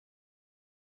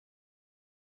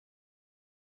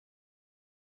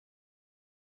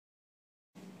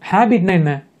ஹேபிட்னா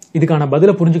என்ன? இதுக்கான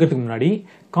பதிலை புரிஞ்சுக்கிறதுக்கு முன்னாடி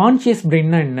கான்ஷியஸ்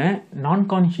பிரெயின்னா என்ன, நான்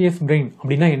கான்ஷியஸ் பிரெயின்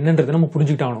அப்படின்னா என்னன்றதை நம்ம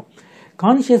புரிஞ்சுக்கிட்டாகணும்.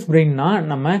 கான்ஷியஸ் பிரெயின்னா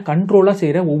நம்ம கண்ட்ரோலாக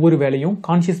செய்கிற ஒவ்வொரு வேலையும்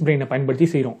கான்ஷியஸ் பிரெயினை பயன்படுத்தி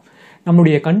செய்கிறோம்.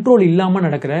 நம்மளுடைய கண்ட்ரோல் இல்லாமல்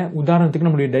நடக்கிற, உதாரணத்துக்கு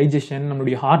நம்மளுடைய டைஜஷன்,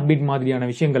 நம்மளுடைய ஹார்ட் பீட் மாதிரியான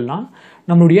விஷயங்கள்லாம்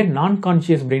நம்மளுடைய நான்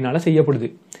கான்ஷியஸ் பிரெயினால் செய்யப்படுது.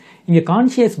 இங்கே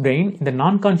கான்ஷியஸ் பிரெயின் இந்த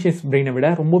நான் கான்ஷியஸ் பிரெயினை விட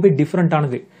ரொம்பவே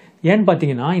டிஃப்ரெண்ட்டானது. ஏன்னு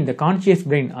பார்த்தீங்கன்னா, இந்த கான்ஷியஸ்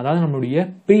பிரெயின், அதாவது நம்மளுடைய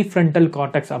ப்ரீஃப்ரண்டல்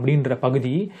கார்டெக்ஸ் அப்படின்ற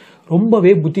பகுதி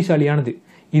ரொம்பவே புத்திசாலியானது.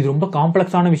 இது ரொம்ப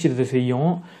காம்ப்ளெக்ஸான விஷயத்தை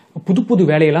செய்யும், புது புது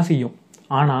வேலையெல்லாம் செய்யும்.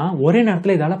 ஆனால் ஒரே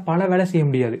நேரத்தில் இதால் பல வேலை செய்ய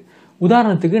முடியாது.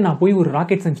 உதாரணத்துக்கு நான் போய் ஒரு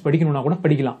ராக்கெட் சயின்ஸ் படிக்கணும்னா கூட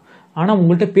படிக்கலாம். ஆனால்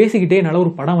உங்கள்கிட்ட பேசிக்கிட்டே என்னால்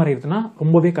ஒரு படம் வரைகிறதுனா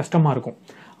ரொம்பவே கஷ்டமாக இருக்கும்.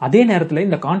 அதே நேரத்தில்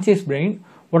இந்த கான்ஷியஸ் பிரெயின்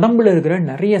உடம்புல இருக்கிற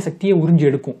நிறைய சக்தியை உறிஞ்சி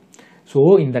எடுக்கும். ஸோ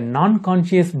இந்த நான்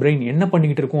கான்ஷியஸ் பிரெயின் என்ன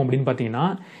பண்ணிக்கிட்டு இருக்கும் அப்படின்னு பார்த்தீங்கன்னா,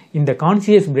 இந்த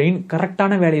கான்ஷியஸ் பிரெயின்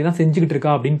கரெக்டான வேலையை தான் செஞ்சுக்கிட்டு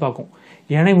இருக்கா அப்படின்னு பார்க்கும்.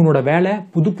 ஏன்னா இவனோட வேலை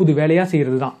புது புது வேலையாக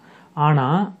செய்கிறது தான்.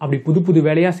 ஆனால் அப்படி புது புது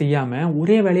வேலையாக செய்யாமல்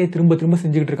ஒரே வேலையை திரும்ப திரும்ப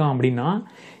செஞ்சுக்கிட்டு இருக்கான் அப்படின்னா,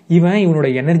 இவனோட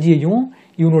எனர்ஜியையும்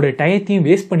இவனோட டயத்தையும்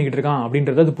வேஸ்ட் பண்ணிக்கிட்டு இருக்கான்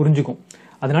அப்படின்றத அது புரிஞ்சுக்கும்.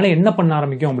 அதனால என்ன பண்ண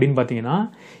ஆரம்பிக்கும் அப்படின்னு பார்த்தீங்கன்னா,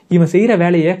 இவன் செய்கிற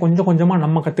வேலையை கொஞ்சம் கொஞ்சமாக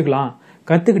நம்ம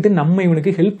கற்றுக்கிட்டு நம்ம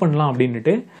இவனுக்கு ஹெல்ப் பண்ணலாம்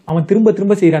அப்படின்ட்டு அவன் திரும்ப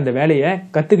திரும்ப செய்கிற அந்த வேலையை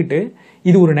கற்றுக்கிட்டு,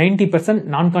 இது ஒரு 90%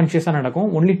 நான் கான்ஷியஸாக நடக்கும்.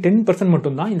 ஒன்லி 10%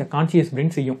 மட்டும்தான் இந்த கான்ஷியஸ்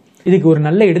பிரெயின் செய்யும். இதுக்கு ஒரு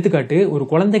நல்ல எடுத்துக்காட்டு, ஒரு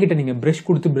குழந்தைகிட்ட நீங்கள் ப்ரஷ்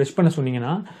கொடுத்து ப்ரஷ் பண்ண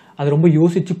சொன்னீங்கன்னா அது ரொம்ப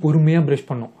யோசிச்சு பொறுமையாக ப்ரஷ்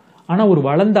பண்ணும். ஆனால் ஒரு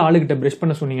வளர்ந்த ஆளுகிட்ட ப்ரஷ்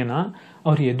பண்ண சொன்னீங்கன்னா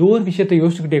அவர் ஏதோ ஒரு விஷயத்தை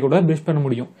யோசிச்சுக்கிட்டே கூட ப்ரஷ் பண்ண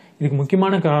முடியும். இதுக்கு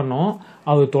முக்கியமான காரணம்,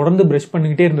 அவர் தொடர்ந்து ப்ரஷ்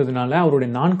பண்ணிக்கிட்டே இருந்ததுனால அவருடைய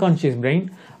நான் கான்ஷியஸ் பிரெயின்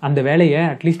அந்த வேலையை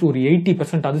அட்லீஸ்ட் ஒரு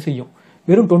 80% அது செய்யும்.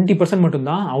 வெறும் 20%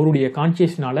 மட்டும்தான் அவருடைய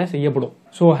கான்ஷியஸ்னால செய்யப்படும்.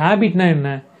 ஸோ ஹேபிட்னா என்ன?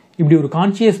 இப்படி ஒரு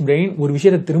கான்ஷியஸ் பிரெயின் ஒரு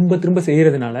விஷயத்தை திரும்ப திரும்ப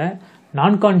செய்யறதுனால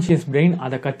நான் கான்ஷியஸ் பிரெயின்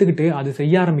அதை கற்றுக்கிட்டு அது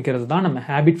செய்ய ஆரம்பிக்கிறது தான் நம்ம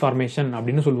ஹேபிட் ஃபார்மேஷன்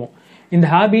அப்படின்னு சொல்லுவோம். இந்த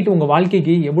ஹேபிட் உங்கள்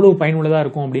வாழ்க்கைக்கு எவ்வளவு பயனுள்ளதாக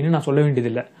இருக்கும் அப்படின்னு நான் சொல்ல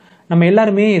வேண்டியதில்லை. நம்ம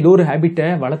எல்லாருமே ஏதோ ஒரு ஹேபிட்டை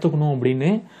வளர்த்துக்கணும் அப்படின்னு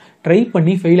ட்ரை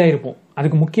பண்ணி ஃபெயில் ஆயிருப்போம்.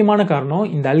 அதுக்கு முக்கியமான காரணம்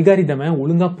இந்த அல்காரிதமை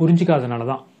ஒழுங்காக புரிஞ்சிக்காதனால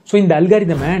தான். ஸோ இந்த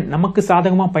அல்காரிதமை நமக்கு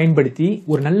சாதகமாக பயன்படுத்தி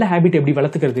ஒரு நல்ல ஹேபிட் எப்படி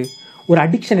வளர்த்துக்கிறது, ஒரு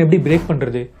அடிக்ஷன் எப்படி பிரேக்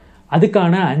பண்ணுறது,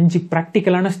 அதுக்கான 5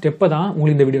 ப்ராக்டிக்கலான ஸ்டெப்பை தான்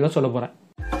உங்களுக்கு இந்த வீடியோவில் சொல்ல போகிறேன்.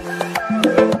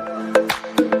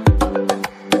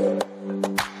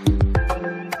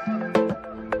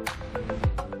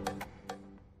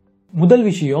 முதல்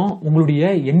விஷயம்,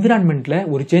 உங்களுடைய என்விரான்மெண்ட்ல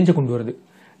ஒரு சேஞ்சை கொண்டு வருது.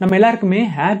 நம்ம எல்லாருக்குமே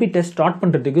ஹேபிட்டை ஸ்டார்ட்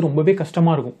பண்ணுறதுக்கு ரொம்பவே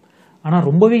கஷ்டமாக இருக்கும். ஆனால்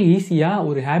ரொம்பவே ஈஸியாக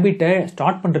ஒரு ஹேபிட்டை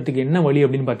ஸ்டார்ட் பண்ணுறதுக்கு என்ன வழி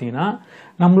அப்படின்னு பார்த்தீங்கன்னா,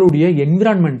 நம்மளுடைய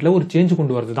என்விரான்மெண்ட்டில் ஒரு சேஞ்ச்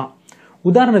கொண்டு வரது தான்.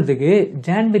 உதாரணத்துக்கு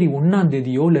ஜனவரி 1ஆம்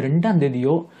தேதியோ இல்லை 2ஆம்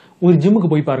தேதியோ ஒரு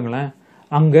ஜிம்முக்கு போய் பாருங்களேன்.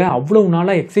 அங்கே அவ்வளவு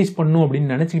நாளாக எக்ஸசைஸ் பண்ணும்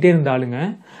அப்படின்னு நினச்சிக்கிட்டே இருந்த ஆளுங்க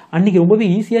அன்றைக்கி ரொம்பவே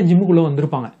ஈஸியாக ஜிம்முக்குள்ளே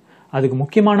வந்திருப்பாங்க. அதுக்கு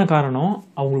முக்கியமான காரணம்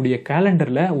அவங்களுடைய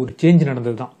கேலண்டரில் ஒரு சேஞ்ச்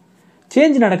நடந்தது தான்.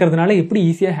 சேஞ்ச் நடக்கிறதுனால எப்படி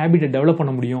ஈஸியாக ஹேபிட்டை டெவலப்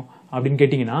பண்ண முடியும் அப்படின்னு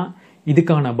கேட்டிங்கன்னா,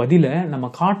 இதுக்கான பதிலை நம்ம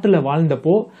காட்டில்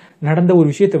வாழ்ந்தப்போ நடந்த ஒரு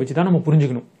விஷயத்தை வச்சு தான் நம்ம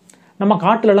புரிஞ்சுக்கணும். நம்ம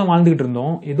காட்டிலலாம் வாழ்ந்துக்கிட்டு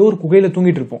இருந்தோம், ஏதோ ஒரு குகையில்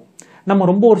தூங்கிட்டு இருப்போம். நம்ம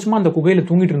ரொம்ப வருஷமாக அந்த குகையில்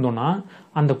தூங்கிட்டு இருந்தோம்னா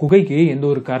அந்த குகைக்கு எந்த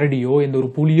ஒரு கரடியோ எந்த ஒரு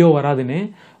புலியோ வராதுன்னு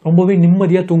ரொம்பவே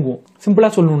நிம்மதியாக தூங்குவோம்.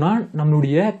 சிம்பிளாக சொல்லணும்னா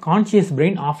நம்மளுடைய கான்ஷியஸ்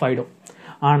பிரெயின் ஆஃப் ஆகிடும்.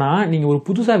 ஆனால் நீங்கள் ஒரு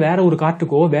புதுசாக வேற ஒரு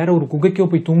காட்டுக்கோ வேற ஒரு குகைக்கோ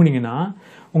போய் தூங்குனீங்கன்னா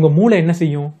உங்கள் மூளை என்ன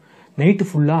செய்யும்? நைட்டு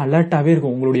ஃபுல்லாக அலர்ட்டாகவே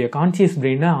இருக்கும். உங்களுடைய கான்ஷியஸ்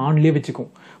பிரெயினை ஆன்லேயே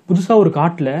வச்சுக்கும். புதுசாக ஒரு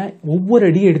காட்டில் ஒவ்வொரு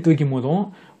அடியை எடுத்து வைக்கும் போதும்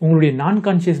உங்களுடைய நான்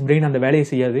கான்ஷியஸ் பிரெயின் அந்த வேலையை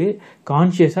செய்யாது.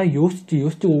 கான்ஷியஸாக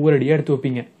யோசித்து ஒவ்வொரு அடியாக எடுத்து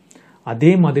வைப்பீங்க.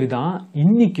 அதே மாதிரி தான்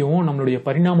இன்றைக்கும் நம்மளுடைய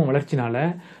பரிணாம வளர்ச்சினால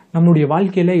நம்மளுடைய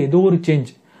வாழ்க்கையில் ஏதோ ஒரு சேஞ்ச்,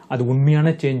 அது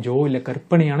உண்மையான சேஞ்சோ இல்லை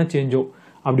கற்பனையான சேஞ்சோ,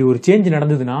 அப்படி ஒரு சேஞ்ச்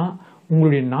நடந்ததுன்னா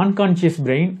உங்களுடைய நான் கான்ஷியஸ்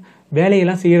பிரெயின்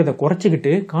வேலையெல்லாம் செய்கிறத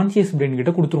குறைச்சிக்கிட்டு கான்ஷியஸ் பிரெயின்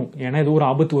கிட்ட கொடுத்துரும். ஏன்னா ஏதோ ஒரு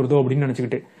ஆபத்து வருதோ அப்படின்னு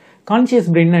நினச்சிக்கிட்டு.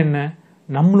 கான்ஷியஸ் பிரெயின்னா என்ன?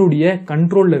 நம்மளுடைய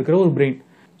கண்ட்ரோலில் இருக்கிற ஒரு பிரெயின்.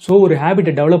 ஸோ ஒரு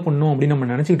ஹேபிட்டை டெவலப் பண்ணணும் அப்படின்னு நம்ம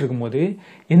நினச்சிக்கிட்டு இருக்கும்போது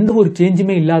எந்த ஒரு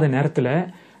சேஞ்சுமே இல்லாத நேரத்தில்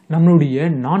நம்மளுடைய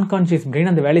நான் கான்ஷியஸ் பிரெயின்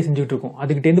அந்த வேலையை செஞ்சுக்கிட்டு இருக்கும்.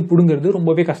 அதுக்கிட்டேருந்து பிடுங்கிறது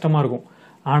ரொம்பவே கஷ்டமாக இருக்கும்.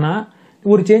 ஆனால்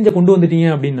ஒரு சேஞ்சை கொண்டு வந்துட்டீங்க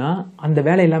அப்படின்னா அந்த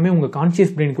வேலை எல்லாமே உங்கள்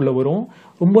கான்ஷியஸ் பிரெயினுக்குள்ளே வரும்.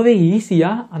 ரொம்பவே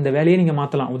ஈஸியாக அந்த வேலையை நீங்கள்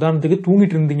மாற்றலாம். உதாரணத்துக்கு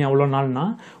தூங்கிட்டு இருந்தீங்க அவ்வளோ நாள்னா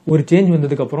ஒரு சேஞ்ச்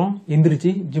வந்ததுக்கப்புறம்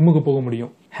எந்திரிச்சு ஜிம்முக்கு போக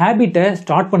முடியும். ஹேபிட்டை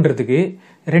ஸ்டார்ட் பண்ணுறதுக்கு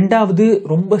 2வது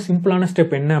ரொம்ப சிம்பிளான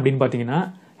ஸ்டெப் என்ன அப்படின்னு பார்த்தீங்கன்னா,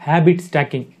 ஹேபிட்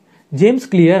ஸ்டாக்கிங். ஜேம்ஸ்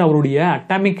கிளியர் அவருடைய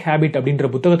அட்டாமிக் ஹேபிட் அப்படின்ற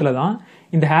புத்தகத்தில் தான்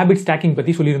இந்த ஹேபிட் ஸ்டாக்கிங்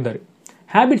பற்றி சொல்லியிருந்தார்.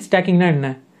 ஹேபிட் ஸ்டாக்கிங்னா என்ன?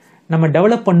 நம்ம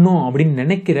டெவலப் பண்ணோம் அப்படின்னு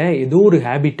நினைக்கிற ஏதோ ஒரு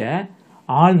ஹேபிட்டை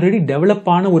ஆல்ரெடி டெவலப்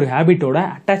ஆன ஒரு ஹேபிட்டோட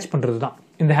அட்டாச் பண்ணுறது தான்.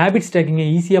 இந்த ஹேபிட் ஸ்டாக்கிங்கை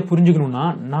ஈஸியாக புரிஞ்சுக்கணும்னா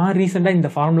நான் ரீசெண்டாக இந்த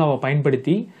ஃபார்முலாவை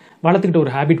பயன்படுத்தி வளர்த்துக்கிட்ட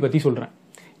ஒரு ஹேபிட் பற்றி சொல்கிறேன்.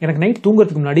 எனக்கு நைட்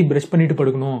தூங்குறதுக்கு முன்னாடி ப்ரஷ் பண்ணிட்டு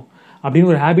படுக்கணும்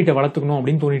அப்படின்னு ஒரு ஹேபிட்டை வளர்த்துக்கணும்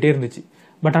அப்படின்னு தோணிட்டே இருந்துச்சு.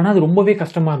 பட் ஆனால் அது ரொம்பவே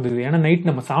கஷ்டமாக இருந்தது. ஏன்னா நைட்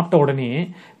நம்ம சாப்பிட்ட உடனே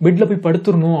பெட்டில் போய்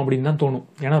படுத்துடணும் அப்படின்னு தான் தோணும்.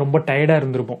 ஏன்னா ரொம்ப டயர்டாக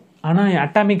இருந்திருப்போம். ஆனால்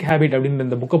அட்டாமிக் ஹேபிட் அப்படின்ற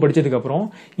இந்த புக்கை படித்ததுக்கப்புறம்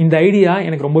இந்த ஐடியா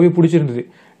எனக்கு ரொம்பவே பிடிச்சிருந்தது.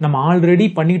 நம்ம ஆல்ரெடி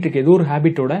பண்ணிட்டு இருக்க ஏதோ ஒரு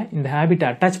ஹேபிட்டோட இந்த ஹேபிட்டை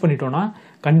அட்டாச் பண்ணிட்டோம்னா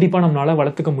கண்டிப்பாக நம்மளால்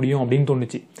வளர்த்துக்க முடியும் அப்படின்னு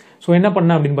தோணுச்சு. ஸோ என்ன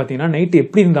பண்ணேன் அப்படின்னு பார்த்தீங்கன்னா, நைட்டு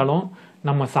எப்படி இருந்தாலும்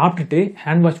நம்ம சாப்பிட்டுட்டு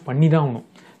ஹேண்ட் வாஷ் பண்ணி தான் ஆகணும்.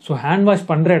 ஸோ ஹேண்ட் வாஷ்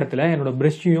பண்ணுற இடத்துல என்னோட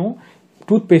ப்ரஷ்ஷையும்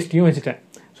டூத் பேஸ்ட்டையும் வச்சுட்டேன்.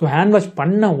 ஸோ ஹேண்ட் வாஷ்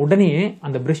பண்ண உடனே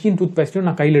அந்த ப்ரஷ்ஷையும் டூத் பேஸ்ட்டையும்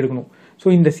நான் கையில் எடுக்கணும். ஸோ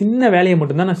இந்த சின்ன வேலையை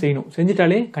மட்டும்தான் நான் செய்யணும்.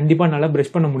 செஞ்சுட்டாலே கண்டிப்பாக நல்லா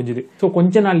ப்ரஷ் பண்ண முடிஞ்சுது. ஸோ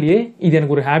கொஞ்ச நாள்லயே இது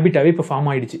எனக்கு ஒரு ஹேபிட்டாகவே இப்போ ஃபார்ம்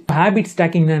ஆயிடுச்சு. ஹேபிட்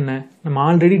ஸ்டாக்கிங்னா என்ன? நம்ம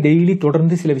ஆல்ரெடி டெய்லி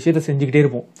தொடர்ந்து சில விஷயத்த செஞ்சுக்கிட்டே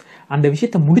இருப்போம். அந்த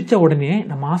விஷயத்த முடிச்ச உடனே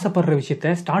நம்ம ஆசைப்படுற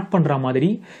விஷயத்த ஸ்டார்ட் பண்ணுற மாதிரி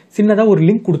சின்னதாக ஒரு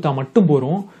லிங்க் கொடுத்தா மட்டும்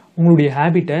போகிறோம். உங்களுடைய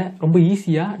ஹேபிட்டை ரொம்ப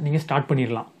ஈஸியாக நீங்கள் ஸ்டார்ட்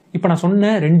பண்ணிடலாம். இப்போ நான்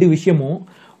சொன்ன 2 விஷயமும்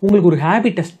உங்களுக்கு ஒரு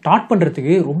ஹேபிட்டை ஸ்டார்ட்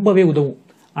பண்ணுறதுக்கு ரொம்பவே உதவும்.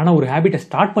 ஆனால் ஒரு ஹேபிட்டை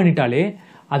ஸ்டார்ட் பண்ணிட்டாலே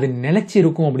அது நிலைச்சி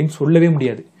இருக்கும் அப்படின்னு சொல்லவே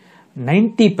முடியாது.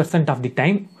 90% ஆஃப் தி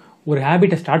டைம் ஒரு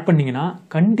ஹேபிட்டை ஸ்டார்ட் பண்ணீங்கன்னா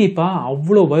கண்டிப்பாக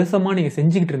அவ்வளோ வருஷமாக நீங்கள்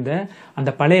செஞ்சுக்கிட்டு இருந்த அந்த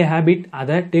பழைய ஹேபிட்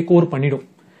அதை டேக் ஓவர் பண்ணிடும்.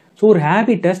 ஸோ ஒரு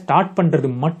ஹேபிட்டை ஸ்டார்ட் பண்ணுறது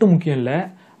மட்டும் முக்கியம் இல்லை,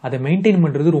 அதை மெயின்டைன்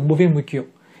பண்ணுறது ரொம்பவே முக்கியம்.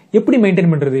 எப்படி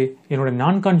மெயின்டைன் பண்ணுறது? என்னோட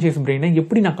நான் கான்ஷியஸ் பிரெயினை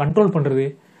எப்படி நான் கண்ட்ரோல் பண்ணுறது?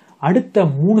 அடுத்த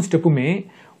 3 ஸ்டெப்புமே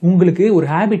உங்களுக்கு ஒரு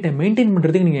ஹேபிட்டை மெயின்டைன்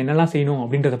பண்ணுறதுக்கு நீங்கள் என்னெல்லாம் செய்யணும்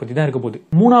அப்படின்றத பற்றி தான் இருக்க போகுது.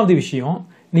 3வது விஷயம்,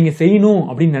 நீங்கள் செய்யணும்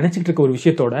அப்படின்னு நினச்சிட்டு இருக்க ஒரு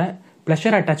விஷயத்தோட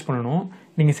ப்ளஷர் அட்டாச் பண்ணணும்.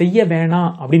 நீங்கள் செய்ய வேணாம்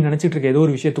அப்படின்னு நினச்சிட்டு இருக்க ஏதோ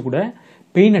ஒரு விஷயத்து கூட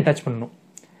பெயின் அட்டாச் பண்ணணும்.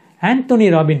 ஆந்தோனி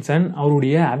ராபின்சன்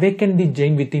அவருடைய அவேக்கன் தி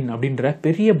ஜெயின் வித்தின் அப்படின்ற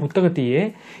பெரிய புத்தகத்தையே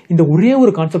இந்த ஒரே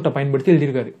ஒரு கான்செப்டை பயன்படுத்தி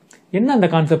எழுதியிருக்காரு. என்ன அந்த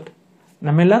கான்செப்ட்?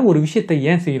 நம்ம எல்லாரும் ஒரு விஷயத்தை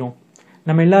ஏன் செய்கிறோம்?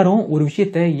 நம்ம எல்லாரும் ஒரு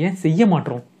விஷயத்தை ஏன் செய்ய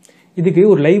மாட்டோம்? இதுக்கு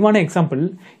ஒரு லைவான எக்ஸாம்பிள்,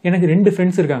 எனக்கு 2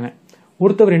 ஃப்ரெண்ட்ஸ் இருக்காங்க.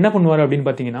 ஒருத்தவர் என்ன பண்ணுவார் அப்படின்னு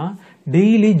பார்த்தீங்கன்னா,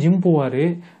 டெய்லி ஜிம் போவார்,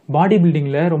 பாடி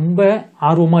பில்டிங்கில் ரொம்ப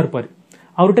ஆர்வமாக இருப்பார்.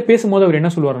 அவர்கிட்ட பேசும்போது அவர் என்ன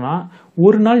சொல்லுவார்னா,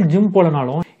 ஒரு நாள் ஜிம்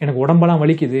போலனாலும் எனக்கு உடம்பெல்லாம்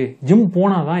வலிக்குது, ஜிம்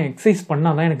போனாதான் எக்ஸசைஸ்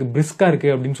பண்ணாதான் எனக்கு பிரிஸ்கா இருக்கு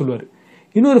அப்படின்னு சொல்லுவார்.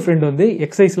 இன்னொரு ஃப்ரெண்ட் வந்து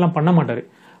எக்ஸசைஸ்லாம் பண்ண மாட்டார்.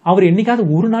 அவர் என்னைக்காவது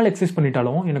ஒரு நாள் எக்ஸசைஸ்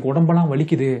பண்ணிட்டாலும் எனக்கு உடம்பெல்லாம்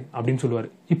வலிக்குது அப்படின்னு சொல்லுவார்.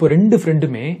 இப்போ 2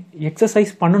 ஃப்ரெண்டுமே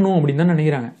எக்ஸசைஸ் பண்ணணும் அப்படின்னு தான்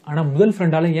நினைக்கிறாங்க. ஆனால் முதல்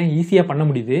ஃப்ரெண்டால ஏன் ஈஸியாக பண்ண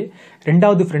முடியுது,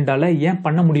 2வது ஃப்ரெண்டால ஏன்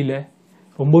பண்ண முடியல?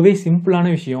 ரொம்பவே சிம்பிளான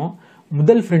விஷயம்.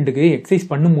 முதல் ஃப்ரெண்டுக்கு எக்ஸசைஸ்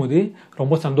பண்ணும்போது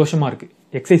ரொம்ப சந்தோஷமா இருக்கு,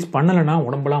 எக்ஸசைஸ் பண்ணலைன்னா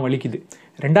உடம்பெல்லாம் வலிக்குது.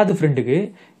 2வது ஃப்ரெண்டுக்கு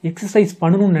எக்ஸசைஸ்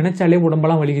பண்ணணும்னு நினைச்சாலே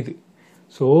உடம்பெல்லாம் வலிக்குது.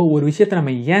 ஸோ ஒரு விஷயத்தை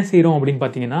நம்ம ஏன் செய்கிறோம் அப்படின்னு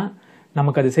பார்த்தீங்கன்னா,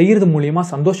 நமக்கு அது செய்யறது மூலியமா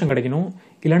சந்தோஷம் கிடைக்கணும்,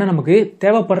 இல்லைன்னா நமக்கு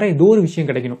தேவைப்படுற ஏதோ ஒரு விஷயம்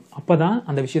கிடைக்கணும். அப்பதான்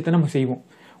அந்த விஷயத்த நம்ம செய்வோம்.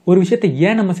 ஒரு விஷயத்தை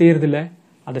ஏன் நம்ம செய்யறது இல்லை,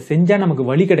 அதை செஞ்சா நமக்கு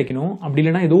வலி கிடைக்கணும், அப்படி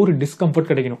இல்லைன்னா ஏதோ ஒரு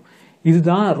டிஸ்கம்ஃபர்ட் கிடைக்கணும்.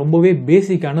 இதுதான் ரொம்பவே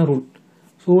பேசிக்கான ரூல்.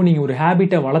 ஸோ நீங்கள் ஒரு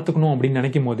ஹேபிட்டை வளர்த்துக்கணும் அப்படின்னு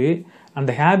நினைக்கும் போது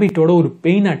அந்த ஹேபிட்டோட ஒரு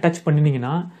பெயினை அட்டாச்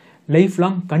பண்ணினீங்கன்னா லைஃப்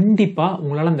லாங் கண்டிப்பாக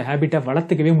உங்களால் அந்த ஹேபிட்டை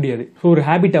வளர்த்துக்கவே முடியாது. ஸோ ஒரு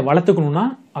ஹேபிட்டை வளர்த்துக்கணும்னா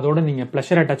அதோட நீங்கள்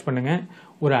ப்ளஷர் அட்டாச் பண்ணுங்க.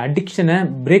 ஒரு அடிக்ஷனை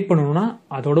பிரேக் பண்ணணும்னா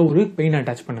அதோட ஒரு பெயின்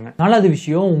அட்டாச் பண்ணுங்க. 4வது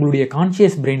விஷயம், உங்களுடைய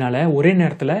கான்சியஸ் பிரெயினால ஒரே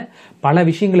நேரத்தில் பல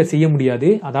விஷயங்களை செய்ய முடியாது,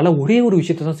 அதால ஒரே ஒரு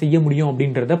விஷயத்தை தான் செய்ய முடியும்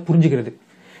அப்படின்றத புரிஞ்சுக்கிறது.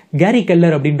 கேரி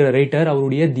கெல்லர் அப்படின்ற ரைட்டர்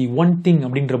அவருடைய தி ஒன் திங்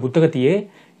அப்படின்ற புத்தகத்தையே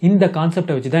இந்த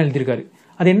கான்செப்டை வச்சு தான் எழுதியிருக்காரு.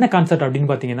 அது என்ன கான்செப்ட் அப்படின்னு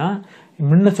பார்த்தீங்கன்னா,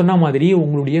 முன்ன சொன்ன மாதிரி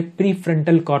உங்களுடைய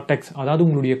ப்ரீஃப்ரண்டல் கார்டெக்ஸ், அதாவது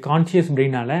உங்களுடைய கான்சியஸ்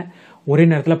பிரெயினால ஒரே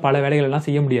நேரத்தில் பல வேலைகள் எல்லாம்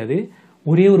செய்ய முடியாது,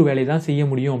 ஒரே ஒரு வேலையை தான் செய்ய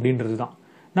முடியும் அப்படின்றது தான்.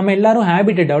 நம்ம எல்லாரும்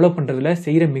ஹேபிட்டை டெவலப் பண்ணுறதுல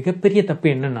செய்கிற மிகப்பெரிய தப்பு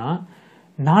என்னன்னா,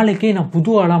 நாளைக்கே நான்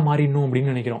புது ஆளாக மாறிடணும்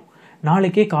அப்படின்னு நினைக்கிறோம்.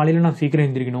 நாளைக்கே காலையில் நான் சீக்கிரம்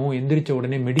எந்திரிக்கணும், எந்திரிச்ச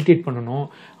உடனே மெடிடேட் பண்ணணும்,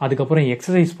 அதுக்கப்புறம்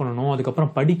எக்ஸசைஸ் பண்ணணும்,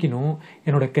 அதுக்கப்புறம் படிக்கணும்,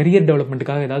 என்னோட கரியர்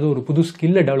டெவலப்மெண்ட்டுக்காக ஏதாவது ஒரு புது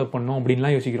ஸ்கில்லை டெவலப் பண்ணணும்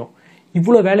அப்படின்லாம் யோசிக்கிறோம்.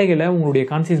 இவ்வளோ வேலைகளை உங்களுடைய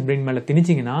கான்சியஸ் பிரெயின் மேலே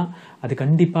திணிச்சிங்கன்னா அது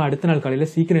கண்டிப்பாக அடுத்த நாள்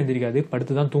காலையில் சீக்கிரம் எந்திரிக்காது,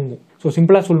 படுத்து தான் தூங்கும். ஸோ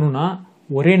சிம்பிளாக சொல்லணும்னா,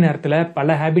 ஒரே நேரத்தில்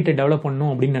பல ஹேபிட்டை டெவலப் பண்ணணும்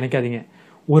அப்படின்னு நினைக்காதீங்க.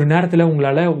 ஒரு நேரத்தில்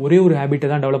உங்களால் ஒரே ஒரு ஹேபிட்டை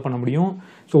தான் டெவலப் பண்ண முடியும்.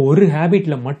 ஸோ ஒரு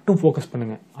ஹேபிட்டில் மட்டும் ஃபோக்கஸ்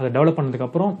பண்ணுங்கள். அதை டெவலப்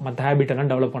பண்ணதுக்கப்புறம் மற்ற ஹேபிட்டெல்லாம்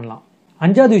டெவலப் பண்ணலாம்.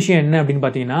 5வது விஷயம் என்ன அப்படின்னு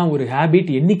பார்த்தீங்கன்னா, ஒரு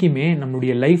ஹேபிட் என்றைக்குமே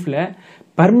நம்மளுடைய லைஃப்பில்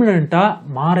பர்மனண்ட்டாக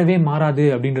மாறவே மாறாது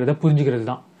அப்படின்றத புரிஞ்சுக்கிறது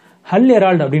தான். ஹல்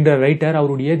ஹெரால்ட் அப்படின்ற ரைட்டர்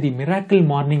அவருடைய தி மிராக்கிள்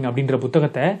மார்னிங் அப்படின்ற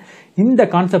புத்தகத்தை இந்த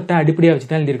கான்செப்டை அடிப்படையாக வச்சு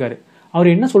தான் எழுதியிருக்காரு. அவர்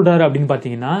என்ன சொல்றாரு அப்படின்னு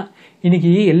பார்த்தீங்கன்னா,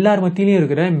 இன்னைக்கு எல்லார் மத்தியிலையும்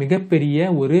இருக்கிற மிகப்பெரிய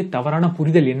ஒரு தவறான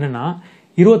புரிதல் என்னன்னா,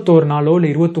 21 நாளோ இல்லை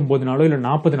 29 நாளோ இல்லை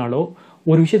 40 நாளோ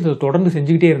ஒரு விஷயத்தை தொடர்ந்து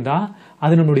செஞ்சுக்கிட்டே இருந்தா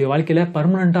அது நம்மளுடைய வாழ்க்கையில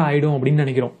பர்மனண்டா ஆயிடும் அப்படின்னு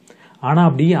நினைக்கிறோம். ஆனா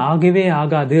அப்படி ஆகவே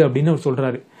ஆகாது அப்படின்னு அவர்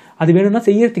சொல்றாரு. அது வேணும்னா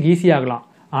செய்யறதுக்கு ஈஸியாகலாம்,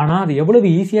 ஆனா அது எவ்வளவு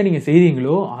ஈஸியா நீங்க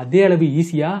செய்றீங்களோ அதே அளவு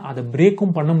ஈஸியா அதை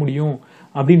பிரேக்கும் பண்ண முடியும்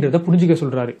அப்படின்றத புரிஞ்சுக்க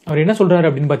சொல்றாரு. அவர் என்ன சொல்றாரு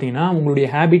அப்படின்னு பாத்தீங்கன்னா, உங்களுடைய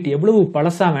ஹேபிட் எவ்வளவு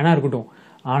பழசா வேணா இருக்கட்டும்,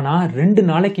 ஆனா 2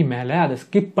 நாளைக்கு மேல அதை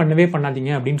ஸ்கிப் பண்ணவே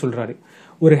பண்ணாதீங்க அப்படின்னு சொல்றாரு.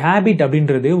 ஒரு ஹேபிட்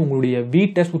அப்படின்றது உங்களுடைய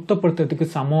வீட்டை சுத்தப்படுத்துறதுக்கு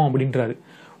சமம் அப்படின்றாரு.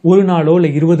 ஒரு நாளோ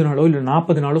இல்லை 20 நாளோ இல்லை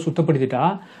 40 நாளோ சுத்தப்படுத்திட்டா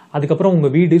அதுக்கப்புறம் உங்க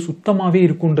வீடு சுத்தமாவே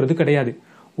இருக்குன்றது கிடையாது.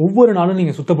 ஒவ்வொரு நாளும்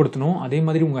நீங்கள் சுத்தப்படுத்தணும். அதே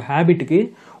மாதிரி உங்கள் ஹேபிட்டுக்கு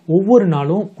ஒவ்வொரு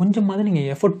நாளும் கொஞ்சமாவது நீங்கள்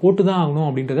எஃபர்ட் போட்டு தான் ஆகணும்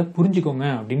அப்படின்றத புரிஞ்சுக்கோங்க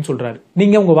அப்படின்னு சொல்கிறாரு.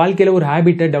 நீங்கள் உங்கள் வாழ்க்கையில் ஒரு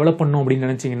ஹேபிட்டை டெவலப் பண்ணணும் அப்படின்னு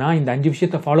நினச்சிங்கன்னா இந்த 5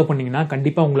 விஷயத்தை ஃபாலோ பண்ணிங்கன்னா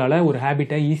கண்டிப்பாக உங்களால் ஒரு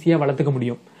ஹேபிட்டை ஈஸியாக வளர்த்துக்க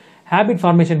முடியும். ஹேபிட்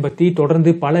ஃபார்மேஷன் பற்றி தொடர்ந்து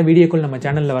பல வீடியோக்கள் நம்ம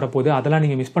சேனலில் வரப்போது. அதெல்லாம்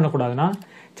நீங்கள் மிஸ் பண்ணக்கூடாதுன்னா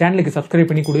சேனலுக்கு சப்ஸ்கிரைப்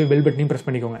பண்ணி கூடவே பெல் பட்டனையும் ப்ரெஸ்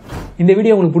பண்ணிக்கோங்க. இந்த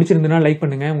வீடியோ உங்களுக்கு பிடிச்சிருந்ததுன்னா லைக்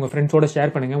பண்ணுங்கள், உங்கள் ஃப்ரெண்ட்ஸோட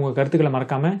ஷேர் பண்ணுங்கள், உங்கள் கருத்துக்களை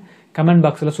மறக்காமல் கமெண்ட்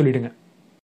பாக்ஸில் சொல்லிவிடுங்க.